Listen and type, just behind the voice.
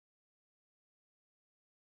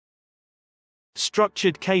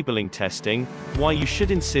Structured cabling testing, why you should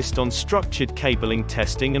insist on structured cabling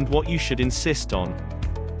testing and what you should insist on.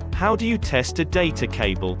 How do you test a data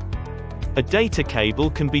cable? A data cable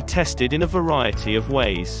can be tested in a variety of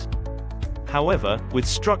ways. However, with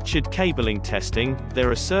structured cabling testing, there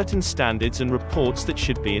are certain standards and reports that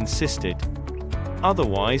should be insisted.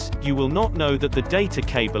 Otherwise, you will not know that the data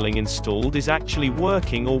cabling installed is actually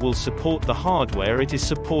working or will support the hardware it is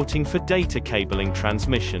supporting for data cabling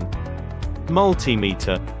transmission.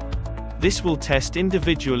 Multimeter. This will test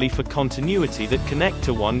individually for continuity that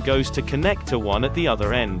connector 1 goes to connector 1 at the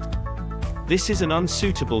other end. This is an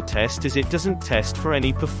unsuitable test as it doesn't test for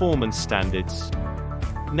any performance standards.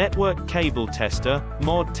 Network cable tester,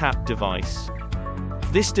 mod tap device.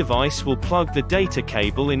 This device will plug the data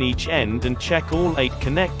cable in each end and check all 8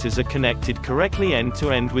 connectors are connected correctly end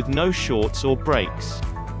to end with no shorts or breaks.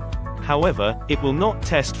 However, it will not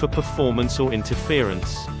test for performance or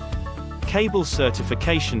interference. Cable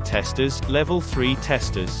certification testers, level 3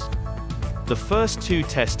 testers. The first 2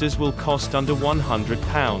 testers will cost under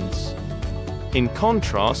 £100. In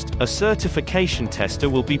contrast, a certification tester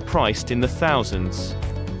will be priced in the thousands,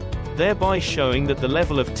 thereby showing that the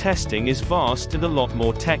level of testing is vast and a lot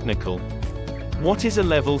more technical. What is a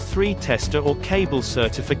level 3 tester or cable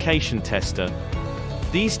certification tester?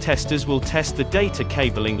 These testers will test the data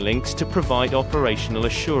cabling links to provide operational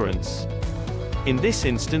assurance. In this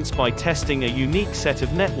instance by testing a unique set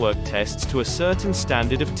of network tests to a certain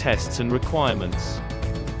standard of tests and requirements.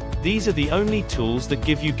 These are the only tools that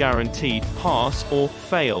give you guaranteed pass or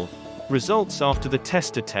fail results after the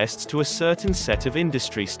tester tests to a certain set of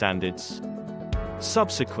industry standards.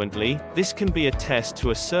 Subsequently, this can be a test to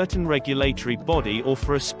a certain regulatory body or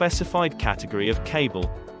for a specified category of cable.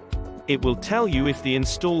 It will tell you if the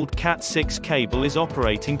installed Cat6 cable is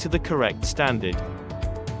operating to the correct standard.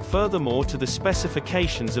 Furthermore to the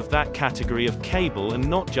specifications of that category of cable and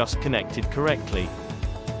not just connected correctly.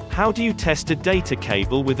 How do you test a data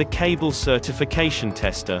cable with a cable certification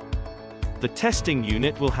tester? The testing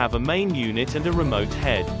unit will have a main unit and a remote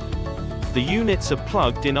head. The units are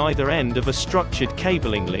plugged in either end of a structured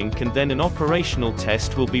cabling link and then an operational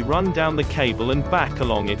test will be run down the cable and back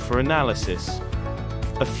along it for analysis.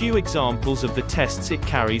 A few examples of the tests it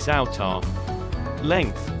carries out are: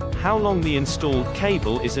 length, how long the installed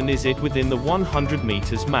cable is and is it within the 100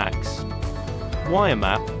 meters max. Wire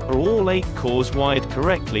map, are all 8 cores wired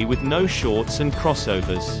correctly with no shorts and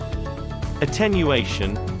crossovers.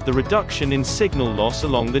 Attenuation, the reduction in signal loss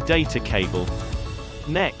along the data cable.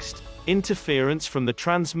 Next, interference from the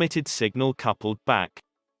transmitted signal coupled back.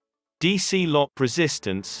 DC lock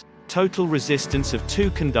resistance, total resistance of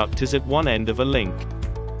 2 conductors at one end of a link.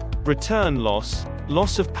 Return loss,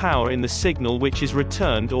 loss of power in the signal which is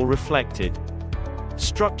returned or reflected.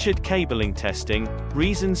 Structured cabling testing,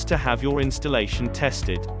 reasons to have your installation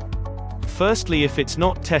tested. Firstly, if it's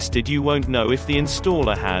not tested you won't know if the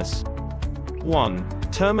installer has 1.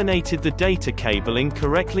 Terminated the data cabling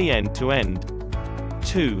correctly end to end.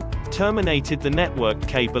 2. Terminated the network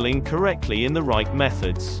cabling correctly in the right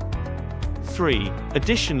methods. 3.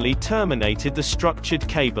 Additionally terminated the structured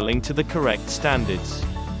cabling to the correct standards.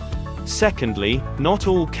 Secondly, not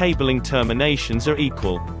all cabling terminations are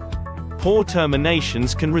equal. Poor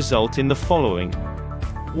terminations can result in the following.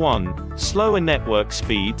 1. Slower network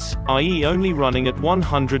speeds, i.e. only running at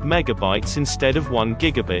 100 megabytes instead of 1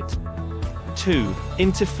 gigabit. 2.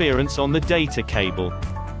 Interference on the data cable.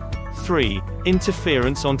 3.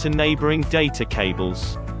 Interference onto neighboring data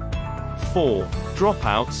cables. 4.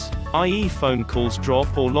 Dropouts, i.e. phone calls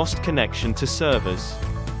drop or lost connection to servers.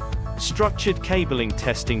 Structured cabling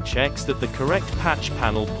testing checks that the correct patch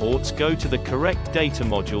panel ports go to the correct data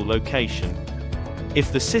module location.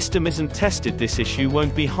 If the system isn't tested, this issue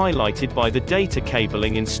won't be highlighted by the data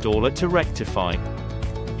cabling installer to rectify.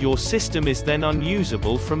 Your system is then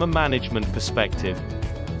unusable from a management perspective.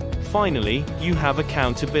 Finally, you have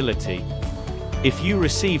accountability. If you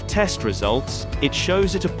receive test results, it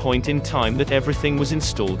shows at a point in time that everything was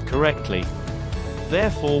installed correctly,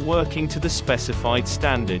 therefore working to the specified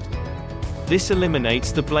standard. This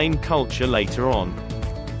eliminates the blame culture later on.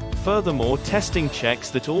 Furthermore, testing checks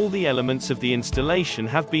that all the elements of the installation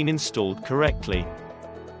have been installed correctly.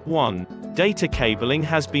 1. Data cabling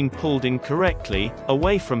has been pulled in correctly,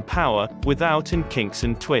 away from power, without and kinks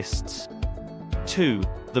and twists. 2.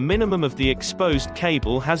 The minimum of the exposed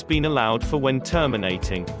cable has been allowed for when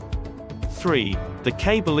terminating. 3. The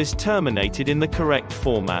cable is terminated in the correct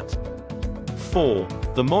format. 4.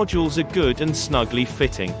 The modules are good and snugly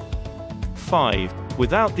fitting. 5.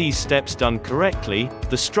 Without these steps done correctly,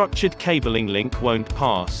 the structured cabling link won't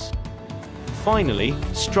pass. Finally,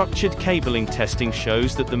 structured cabling testing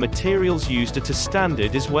shows that the materials used are to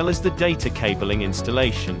standard as well as the data cabling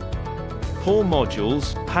installation. Poor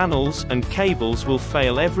modules, panels, and cables will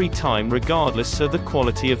fail every time regardless of the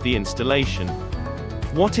quality of the installation.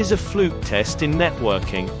 What is a fluke test in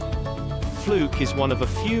networking? Fluke is one of a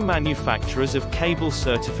few manufacturers of cable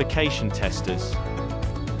certification testers.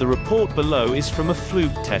 The report below is from a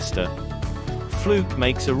fluke tester. Fluke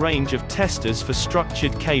makes a range of testers for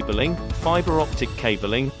structured cabling, fiber optic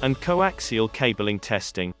cabling, and coaxial cabling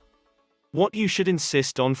testing. What you should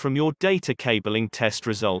insist on from your data cabling test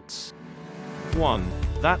results. 1.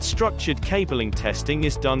 That structured cabling testing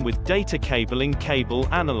is done with data cabling cable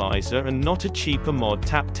analyzer and not a cheaper mod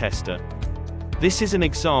tap tester. This is an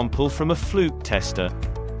example from a fluke tester.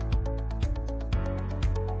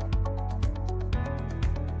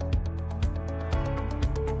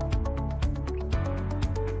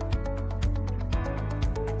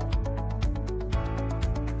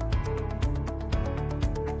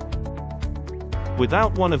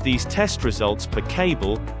 Without one of these test results per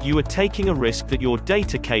cable, you are taking a risk that your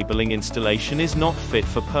data cabling installation is not fit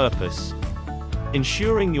for purpose.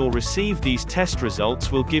 Ensuring you'll receive these test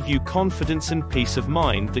results will give you confidence and peace of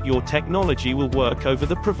mind that your technology will work over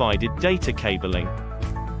the provided data cabling.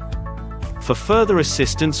 For further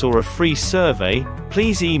assistance or a free survey,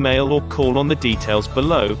 please email or call on the details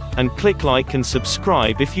below, and click like and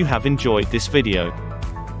subscribe if you have enjoyed this video.